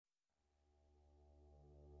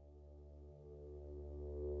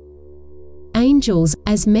angels,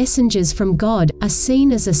 as messengers from God, are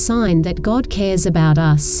seen as a sign that God cares about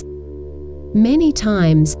us. Many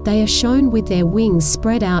times, they are shown with their wings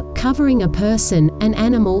spread out, covering a person, an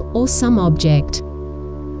animal, or some object.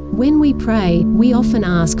 When we pray, we often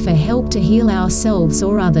ask for help to heal ourselves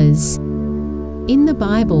or others. In the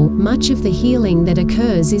Bible, much of the healing that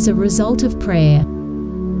occurs is a result of prayer.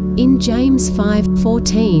 In James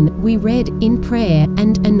 5:14, we read, "In prayer,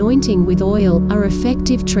 and anointing with oil, are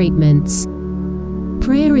effective treatments."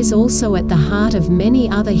 Prayer is also at the heart of many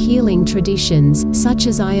other healing traditions, such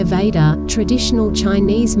as Ayurveda, traditional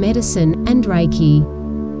Chinese medicine, and Reiki.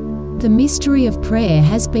 The mystery of prayer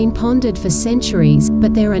has been pondered for centuries,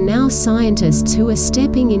 but there are now scientists who are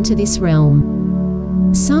stepping into this realm.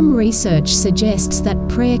 Some research suggests that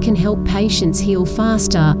prayer can help patients heal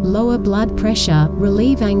faster, lower blood pressure,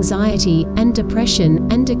 relieve anxiety and depression,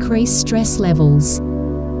 and decrease stress levels.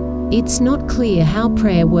 It's not clear how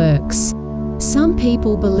prayer works. Some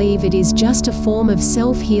people believe it is just a form of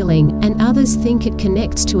self-healing, and others think it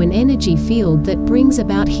connects to an energy field that brings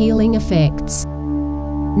about healing effects.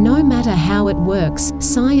 No matter how it works,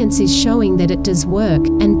 science is showing that it does work,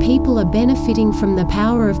 and people are benefiting from the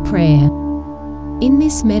power of prayer. In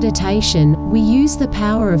this meditation, we use the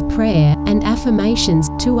power of prayer and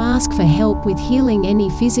affirmations to ask for help with healing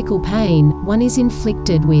any physical pain one is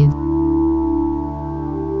inflicted with.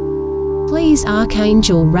 Please,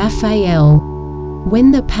 Archangel Raphael,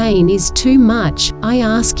 when the pain is too much, I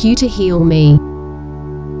ask you to heal me.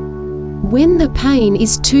 When the pain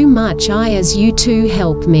is too much, I ask you to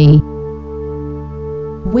help me.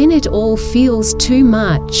 When it all feels too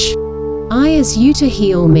much, I ask you to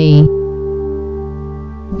heal me.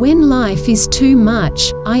 When life is too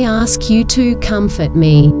much, I ask you to comfort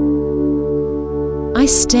me. I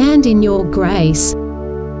stand in your grace,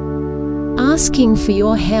 asking for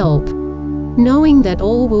your help, knowing that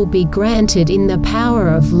all will be granted in the power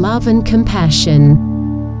of love and compassion.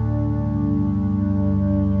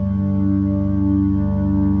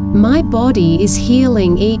 My body is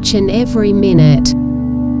healing each and every minute.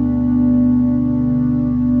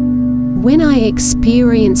 When I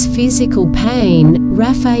experience physical pain,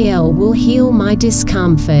 Raphael will heal my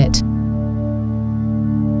discomfort.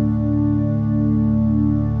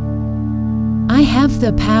 I have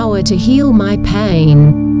the power to heal my pain.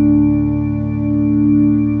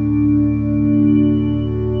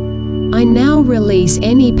 I now release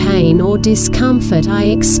any pain or discomfort I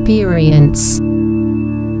experience.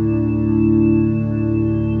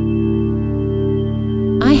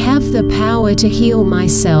 I have the power to heal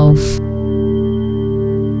myself.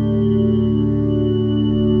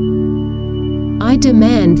 I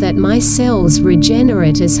demand that my cells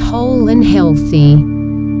regenerate as whole and healthy.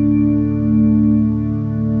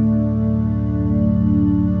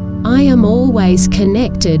 I am always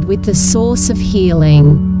connected with the source of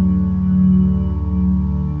healing.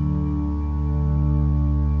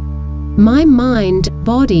 My mind,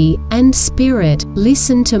 body, and spirit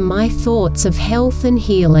listen to my thoughts of health and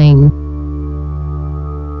healing.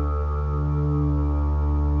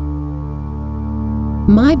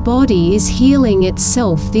 My body is healing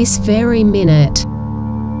itself this very minute.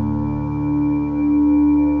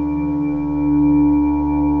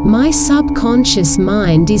 My subconscious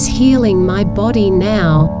mind is healing my body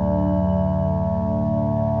now.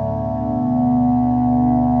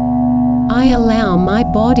 I allow my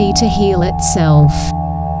body to heal itself.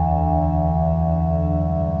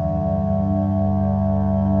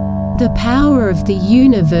 The power of the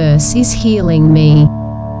universe is healing me.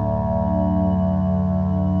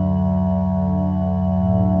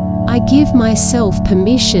 I give myself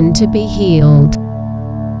permission to be healed.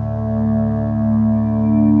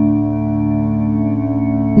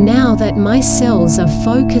 Now that my cells are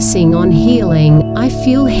focusing on healing, I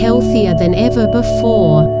feel healthier than ever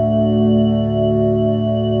before.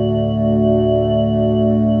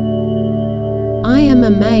 I am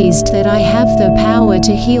amazed that I have the power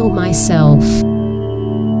to heal myself.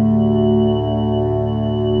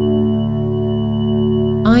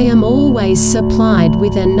 I am always supplied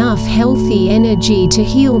with enough healthy energy to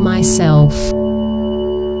heal myself.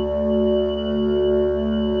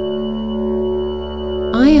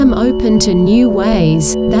 I am open to new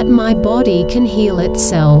ways that my body can heal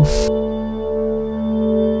itself.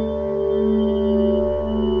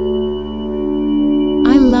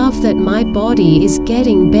 I love that my body is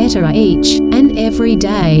getting better each and every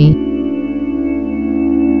day.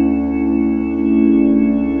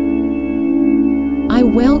 I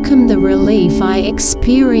welcome the relief I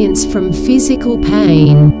experience from physical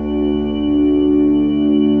pain.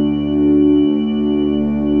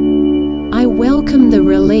 I welcome welcome the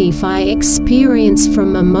relief I experience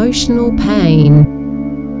from emotional pain.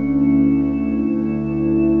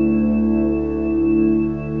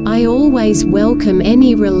 I always welcome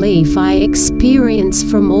any relief I experience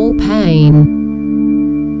from all pain.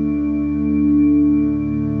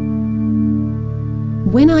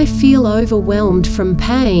 When I feel overwhelmed from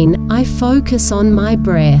pain, I focus on my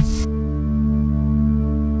breath.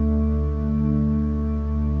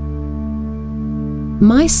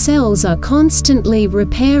 My cells are constantly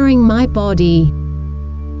repairing my body.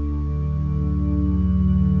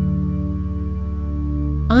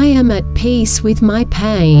 I am at peace with my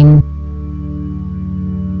pain.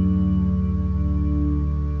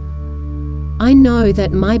 I know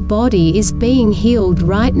that my body is being healed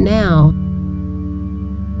right now.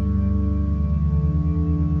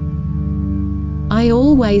 I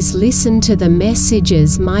always listen to the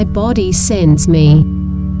messages my body sends me.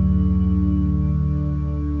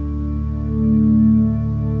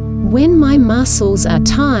 When my muscles are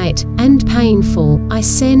tight and painful, I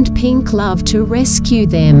send pink love to rescue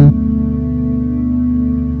them.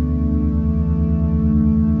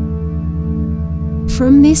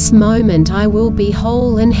 From this moment I will be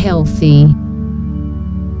whole and healthy.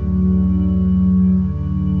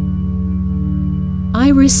 I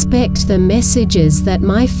respect the messages that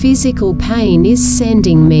my physical pain is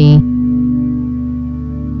sending me.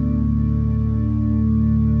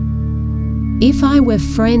 If I were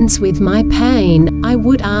friends with my pain, I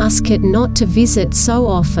would ask it not to visit so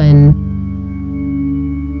often.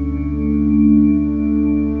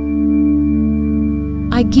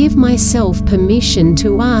 I give myself permission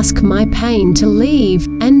to ask my pain to leave,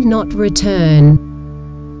 and not return.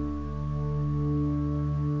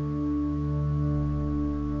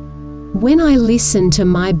 When I listen to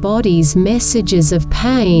my body's messages of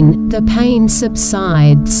pain, the pain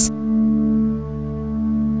subsides.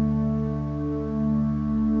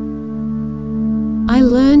 I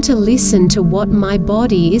learn to listen to what my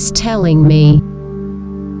body is telling me.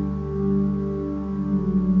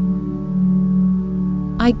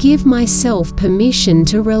 I give myself permission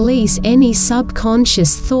to release any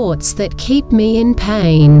subconscious thoughts that keep me in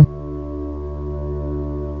pain.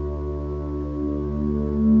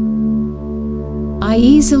 I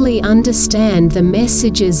easily understand the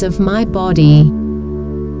messages of my body.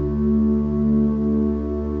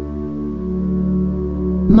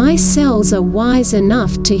 My cells are wise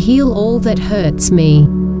enough to heal all that hurts me.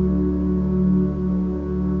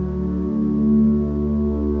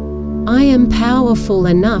 I am powerful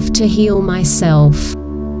enough to heal myself.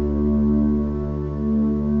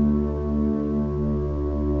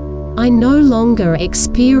 I no longer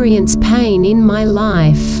experience pain in my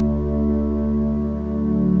life.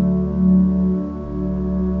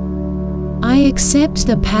 I accept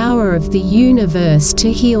the power of the universe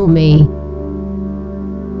to heal me.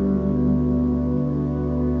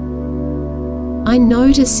 I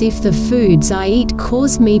notice if the foods I eat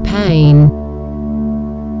cause me pain.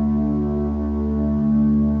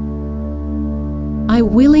 I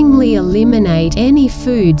willingly eliminate any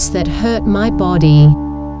foods that hurt my body.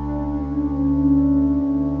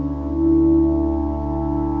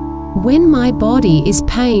 When my body is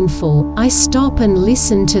painful, I stop and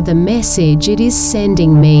listen to the message it is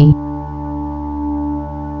sending me.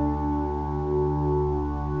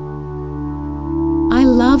 I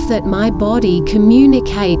love that my body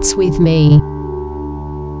communicates with me.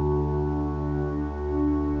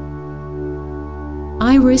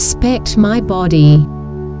 I respect my body.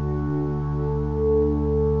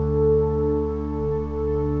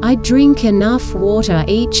 I drink enough water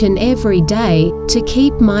each and every day to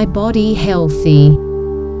keep my body healthy.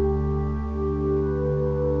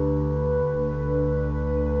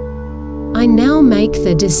 I now make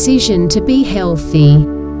the decision to be healthy.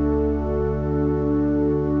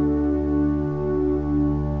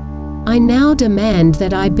 I now demand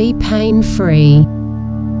that I be pain-free.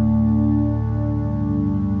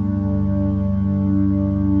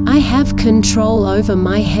 I have control over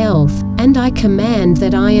my health, and I command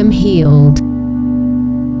that I am healed.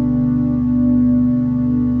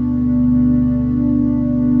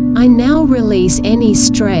 I now release any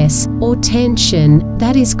stress or tension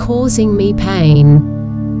that is causing me pain.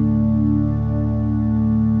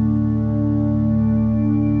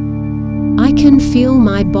 I can feel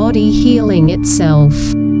my body healing itself.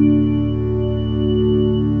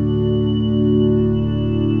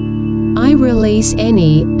 I release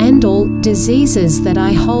any and all diseases that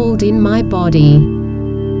I hold in my body.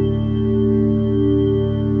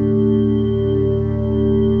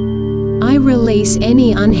 I release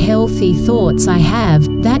any unhealthy thoughts I have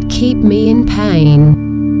that keep me in pain.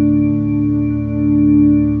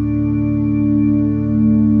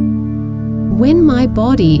 When my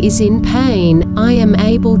body is in pain, I am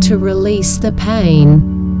able to release the pain.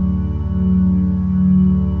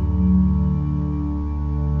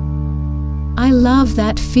 I love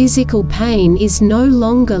that physical pain is no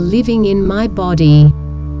longer living in my body.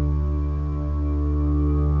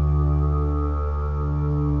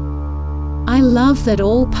 I love that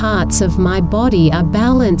all parts of my body are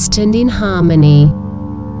balanced and in harmony.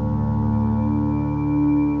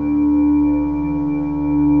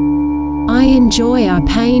 I enjoy a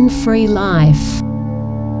pain-free life.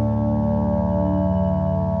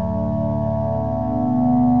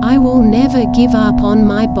 I will never give up on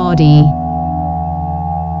my body.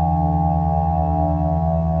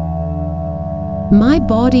 My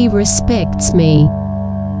body respects me.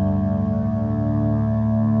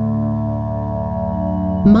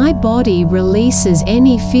 My body releases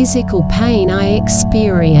any physical pain I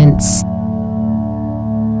experience.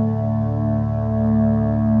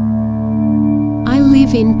 I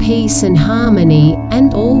live in peace and harmony,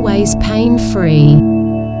 and always pain-free.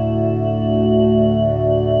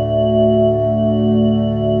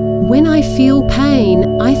 When I feel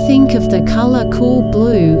pain, I think of the color cool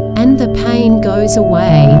blue, and the pain goes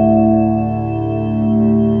away.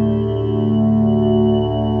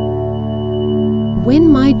 When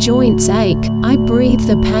my joints ache, I breathe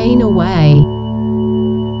the pain away.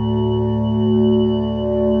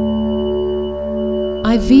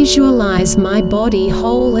 I visualize my body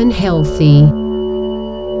whole and healthy.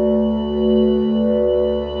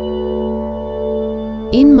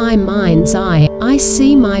 In my mind's eye, I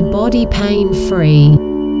see my body pain-free.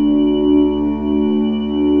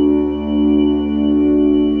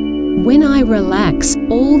 When I relax,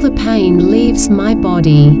 all the pain leaves my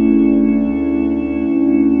body.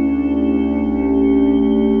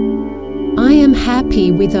 I am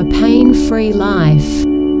happy with a pain-free life.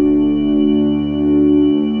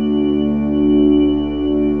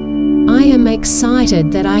 I am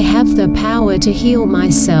excited that I have the power to heal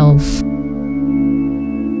myself.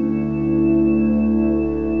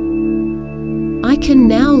 I can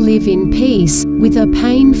now live in peace, with a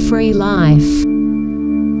pain-free life.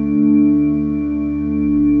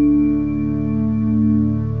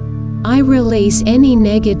 I release any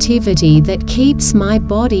negativity that keeps my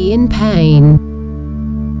body in pain.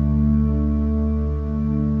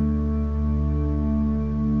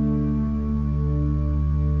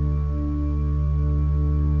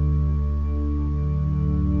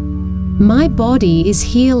 My body is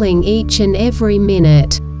healing each and every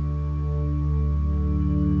minute.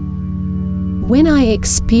 When I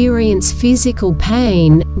experience physical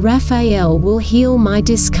pain, Raphael will heal my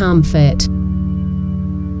discomfort.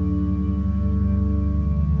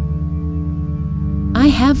 I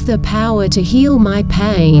have the power to heal my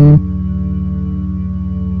pain.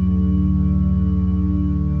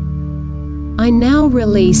 I now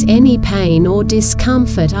release any pain or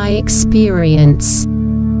discomfort I experience.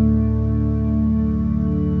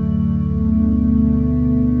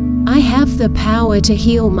 I have the power to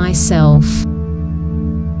heal myself.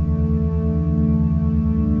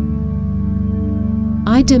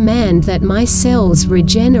 I demand that my cells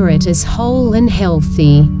regenerate as whole and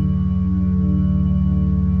healthy.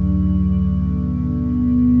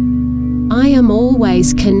 I am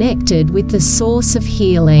always connected with the source of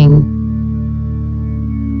healing.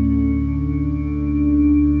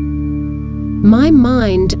 My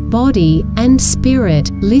mind, body, and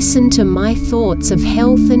spirit listen to my thoughts of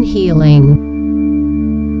health and healing.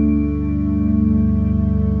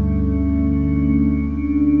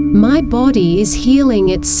 My body is healing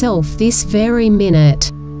itself this very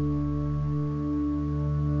minute.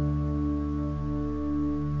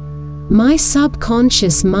 My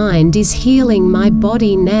subconscious mind is healing my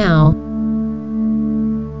body now.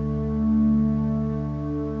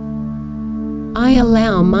 I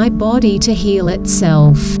allow my body to heal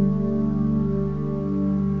itself.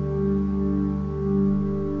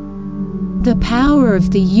 The power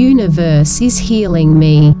of the universe is healing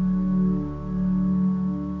me.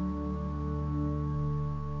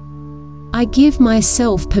 I give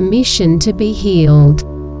myself permission to be healed.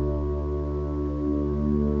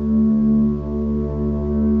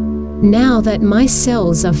 Now that my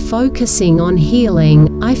cells are focusing on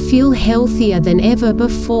healing, I feel healthier than ever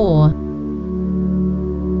before.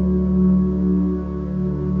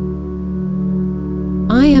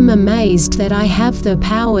 I am amazed that I have the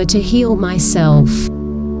power to heal myself.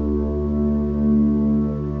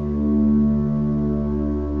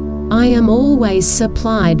 I am always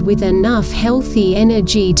supplied with enough healthy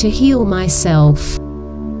energy to heal myself.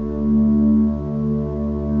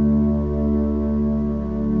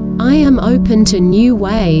 I am open to new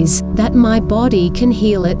ways that my body can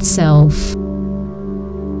heal itself.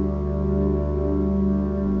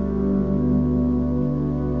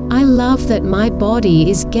 love that my body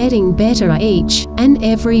is getting better each and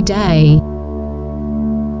every day.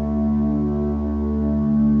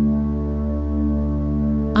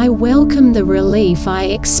 I welcome the relief I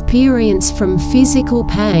experience from physical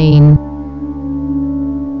pain.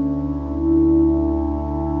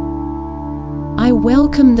 I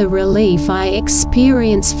welcome the relief I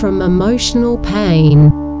experience from emotional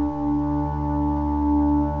pain.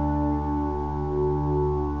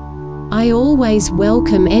 I always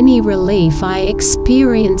welcome any relief I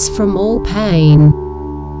experience from all pain.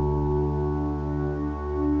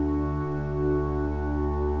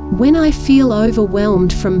 When I feel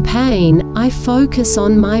overwhelmed from pain, I focus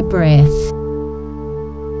on my breath.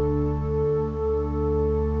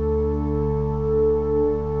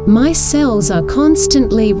 My cells are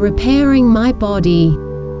constantly repairing my body.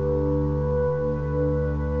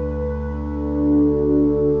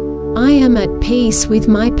 I am at peace with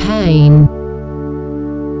my pain.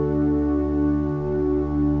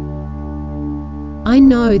 I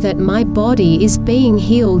know that my body is being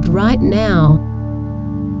healed right now.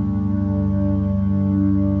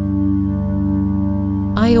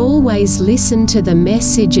 I always listen to the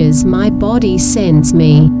messages my body sends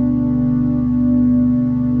me.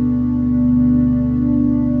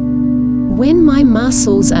 When my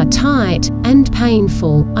muscles are tight and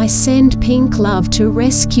painful, I send pink love to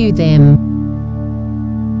rescue them.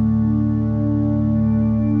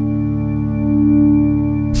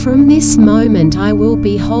 From this moment I will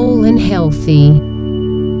be whole and healthy.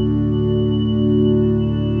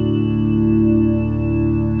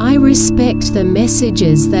 I respect the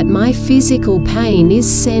messages that my physical pain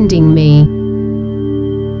is sending me.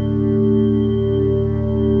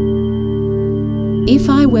 If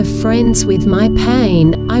I were friends with my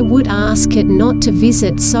pain, I would ask it not to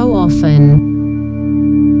visit so often.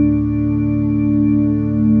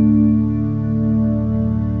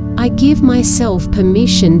 I give myself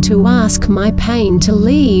permission to ask my pain to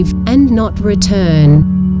leave, and not return.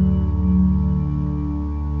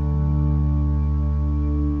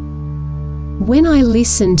 When I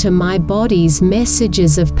listen to my body's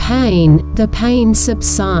messages of pain, the pain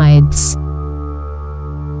subsides.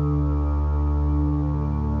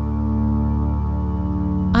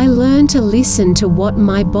 I learn to listen to what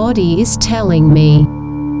my body is telling me.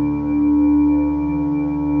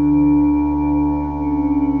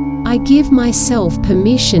 I give myself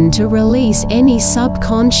permission to release any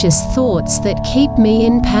subconscious thoughts that keep me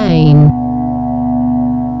in pain.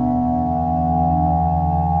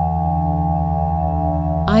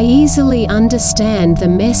 I easily understand the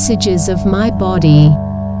messages of my body.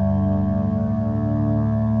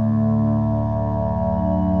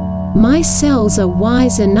 My cells are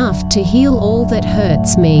wise enough to heal all that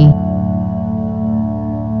hurts me.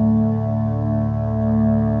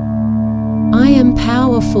 I am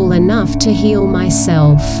powerful enough to heal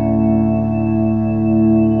myself.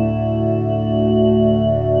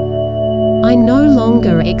 I no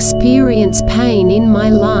longer experience pain in my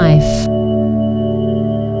life.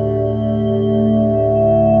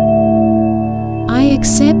 I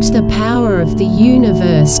accept the power of the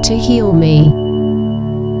universe to heal me.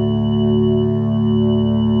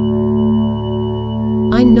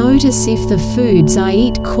 I notice if the foods I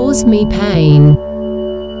eat cause me pain.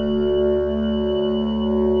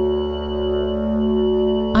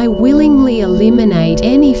 I willingly eliminate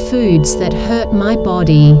any foods that hurt my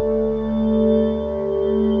body.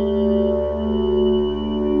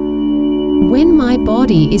 When my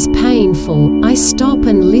body is painful, I stop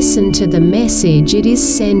and listen to the message it is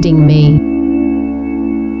sending me.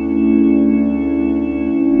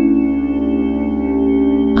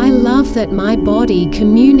 I love that my body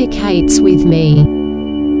communicates with me.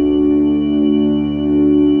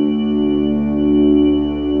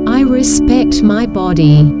 I respect my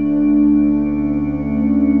body.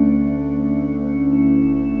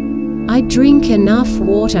 I drink enough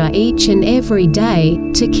water each and every day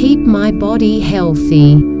to keep my body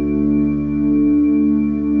healthy.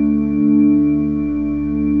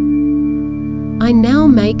 I now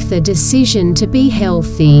make the decision to be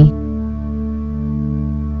healthy.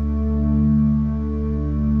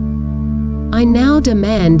 I now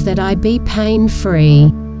demand that I be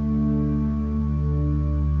pain-free.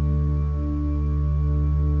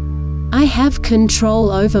 I have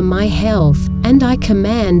control over my health, and I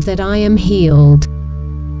command that I am healed.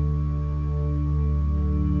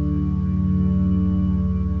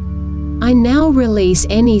 I now release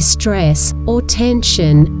any stress or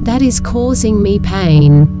tension that is causing me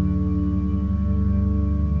pain.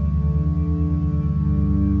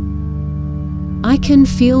 I can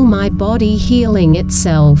feel my body healing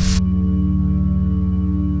itself.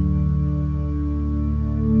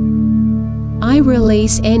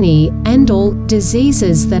 release any and all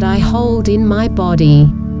diseases that I hold in my body.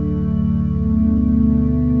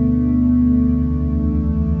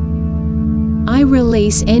 I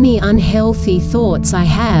release any unhealthy thoughts I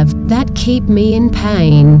have that keep me in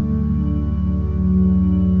pain.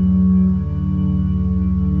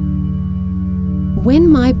 When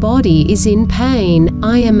my body is in pain,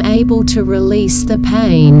 I am able to release the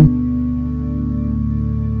pain.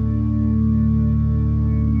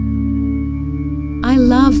 I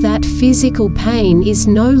love that physical pain is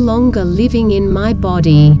no longer living in my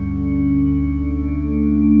body.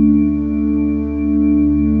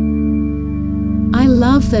 I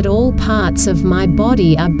love that all parts of my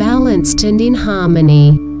body are balanced and in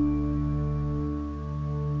harmony.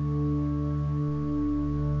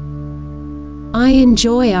 I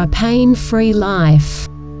enjoy a pain-free life.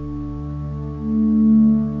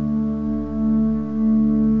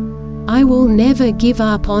 I will never give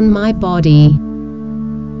up on my body.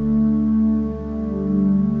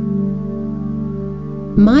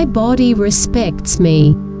 My body respects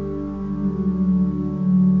me.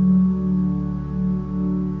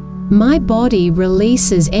 My body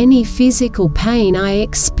releases any physical pain I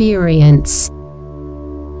experience.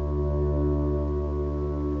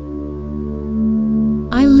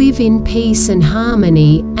 I live in peace and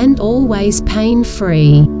harmony, and always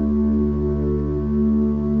pain-free.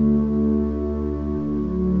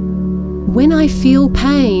 When I feel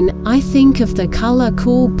pain, I think of the color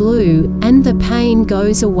cool blue, and the pain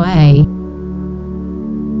goes away.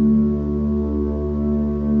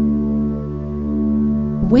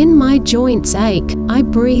 When my joints ache, I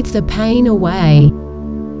breathe the pain away.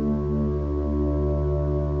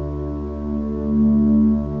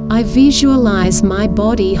 I visualize my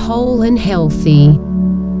body whole and healthy.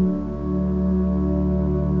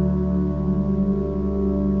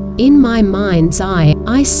 In my mind's eye,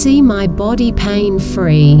 I see my body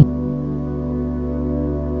pain-free.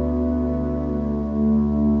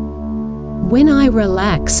 When I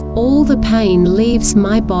relax, all the pain leaves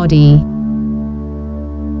my body.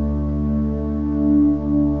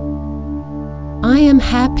 I am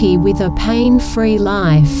happy with a pain-free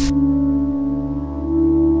life.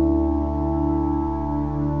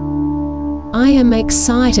 I am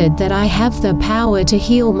excited that I have the power to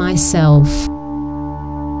heal myself.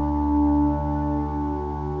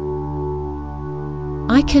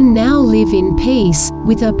 I can now live in peace,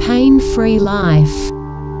 with a pain-free life.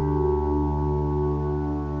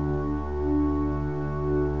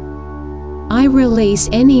 I release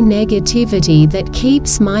any negativity that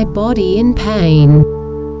keeps my body in pain.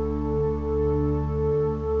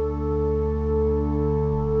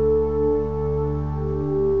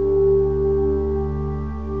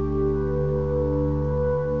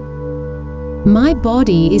 My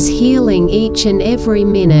body is healing each and every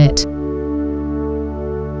minute.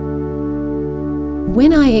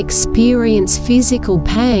 When I experience physical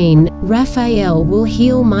pain, Raphael will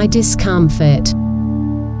heal my discomfort.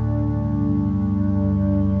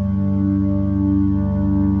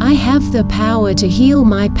 I have the power to heal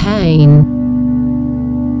my pain.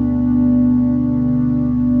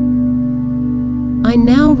 I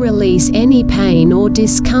now release any pain or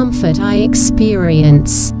discomfort I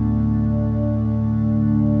experience.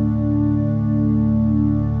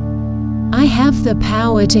 I have the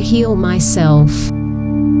power to heal myself.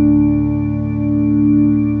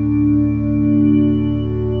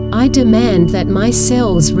 I demand that my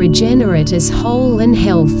cells regenerate as whole and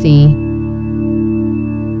healthy.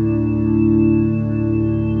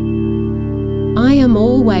 I am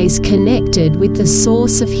always connected with the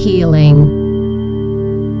source of healing.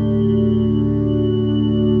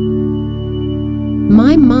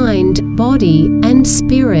 My mind, body, and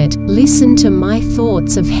spirit listen to my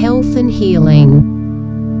thoughts of health and healing.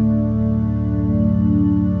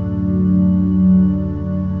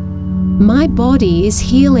 My body is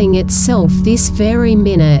healing itself this very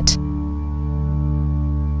minute.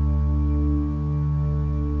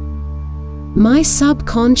 My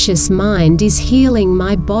subconscious mind is healing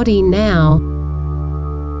my body now.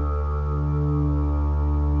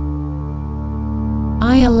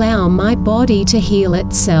 I allow my body to heal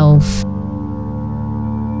itself.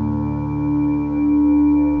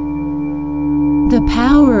 The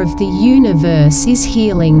power of the universe is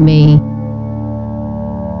healing me.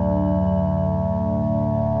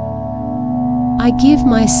 I give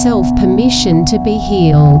myself permission to be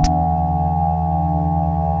healed.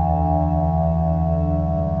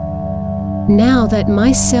 Now that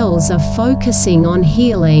my cells are focusing on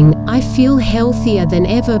healing, I feel healthier than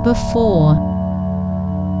ever before.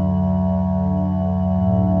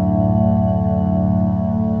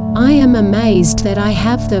 I am amazed that I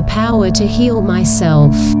have the power to heal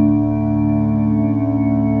myself.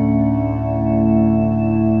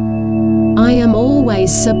 I am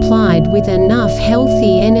always supplied with enough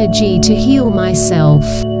healthy energy to heal myself.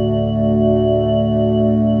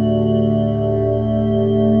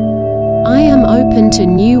 I am open to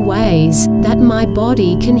new ways that my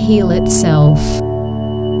body can heal itself.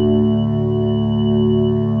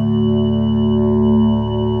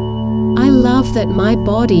 I love that my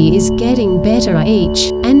body is getting better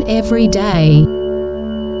each and every day.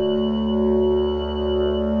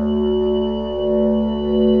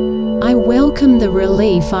 I welcome the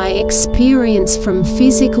relief I experience from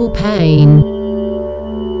physical pain.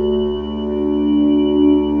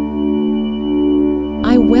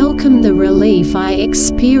 I welcome the relief I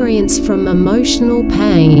experience from emotional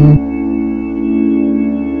pain.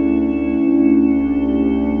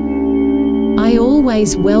 I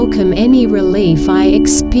always welcome any relief I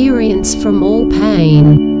experience from all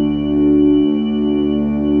pain.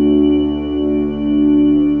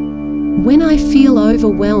 When I feel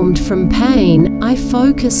overwhelmed from pain, I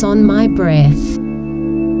focus on my breath.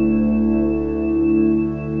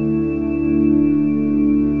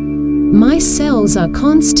 My cells are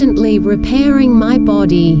constantly repairing my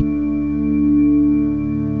body.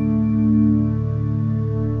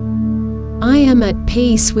 I am at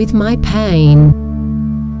peace with my pain.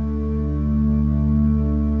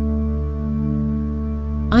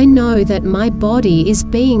 I know that my body is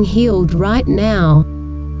being healed right now.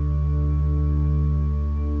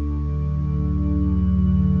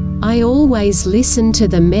 I always listen to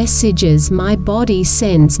the messages my body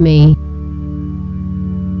sends me.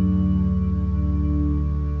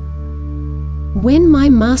 When my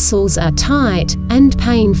muscles are tight and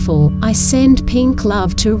painful, I send pink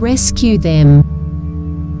love to rescue them.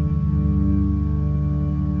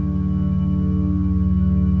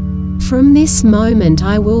 From this moment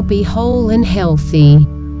I will be whole and healthy.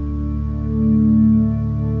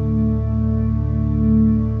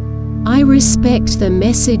 I respect the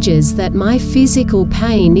messages that my physical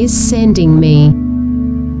pain is sending me.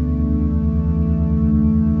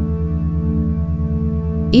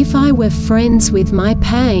 If I were friends with my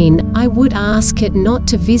pain, I would ask it not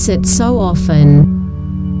to visit so often.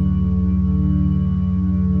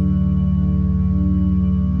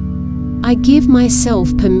 I give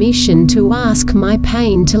myself permission to ask my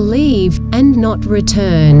pain to leave and not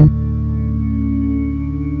return.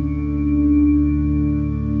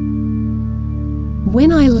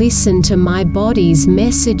 When I listen to my body's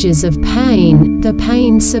messages of pain, the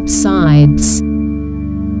pain subsides.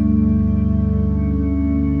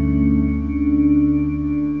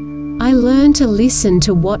 I learn to listen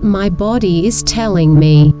to what my body is telling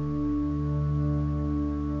me.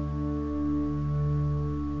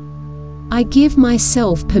 I give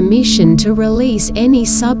myself permission to release any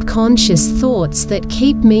subconscious thoughts that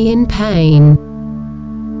keep me in pain.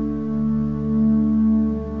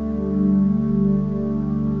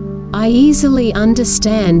 I easily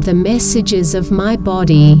understand the messages of my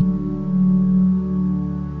body.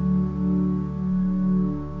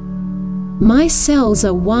 My cells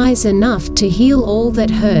are wise enough to heal all that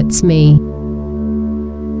hurts me.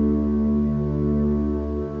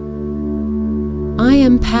 I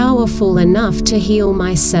am powerful enough to heal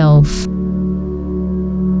myself.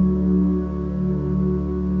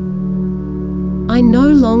 I no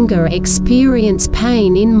longer experience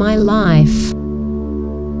pain in my life.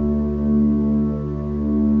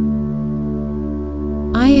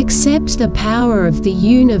 I accept the power of the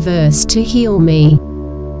universe to heal me.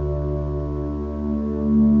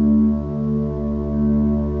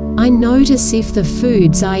 I notice if the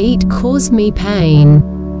foods I eat cause me pain.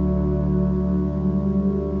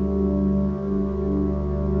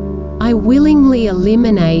 I willingly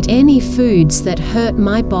eliminate any foods that hurt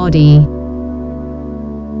my body.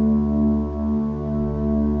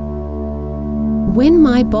 When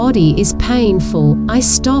my body is painful, I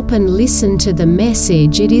stop and listen to the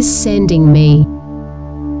message it is sending me.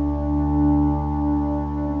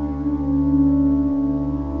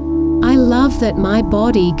 I love that my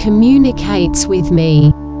body communicates with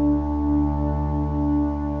me.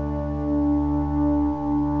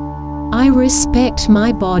 I respect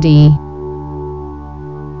my body.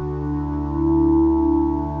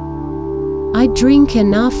 I drink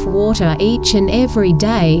enough water each and every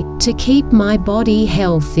day to keep my body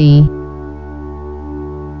healthy.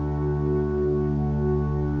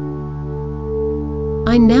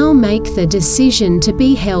 I now make the decision to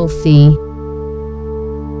be healthy.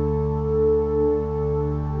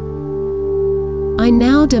 I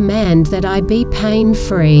now demand that I be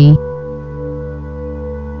pain-free.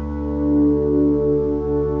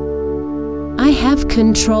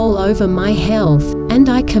 control over my health, and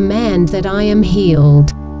I command that I am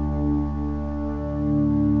healed.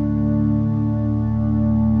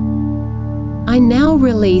 I now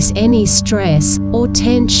release any stress or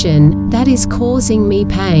tension that is causing me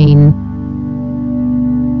pain.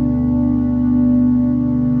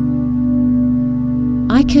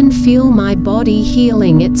 I can feel my body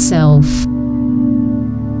healing itself.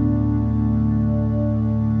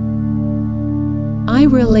 I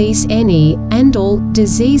release any and all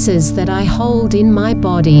diseases that I hold in my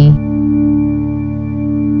body.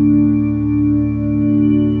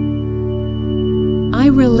 I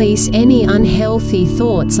release any unhealthy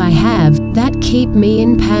thoughts I have that keep me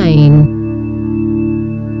in pain.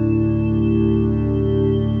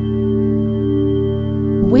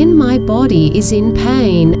 When my body is in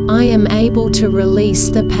pain, I am able to release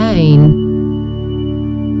the pain.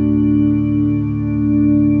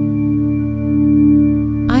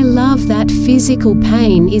 I love that physical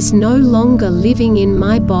pain is no longer living in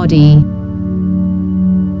my body.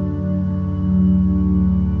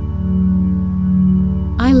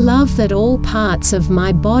 I love that all parts of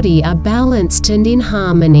my body are balanced and in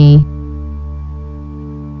harmony.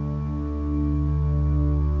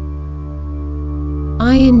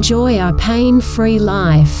 I enjoy a pain-free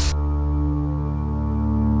life.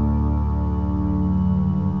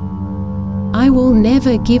 I will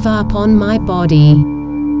never give up on my body.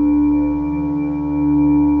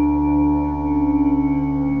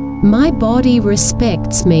 My body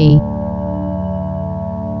respects me.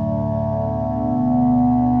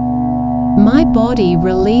 My body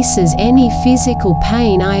releases any physical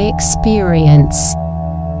pain I experience.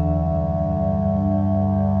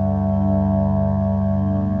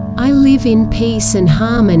 I live in peace and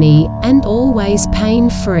harmony, and always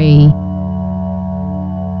pain-free.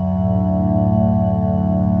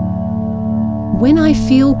 When I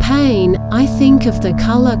feel pain, I think of the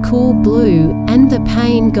color cool blue, and the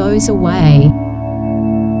pain goes away.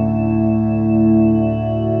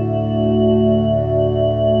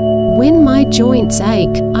 When my joints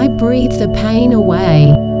ache, I breathe the pain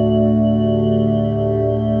away.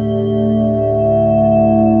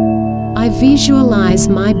 I visualize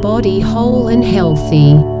my body whole and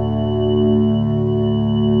healthy.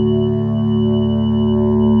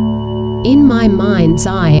 In my mind's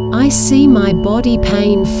eye, I see my body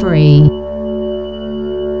pain-free.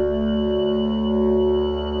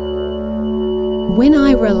 When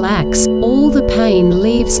I relax, all the pain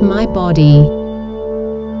leaves my body.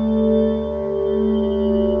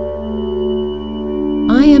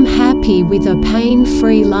 I am happy with a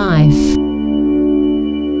pain-free life.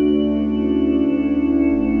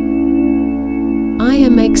 I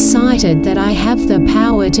am excited that I have the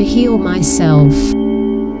power to heal myself.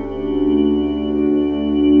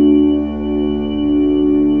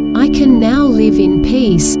 I can now live in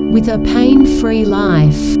peace, with a pain-free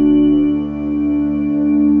life.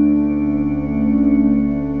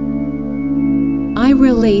 I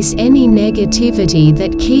release any negativity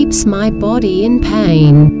that keeps my body in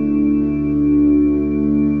pain.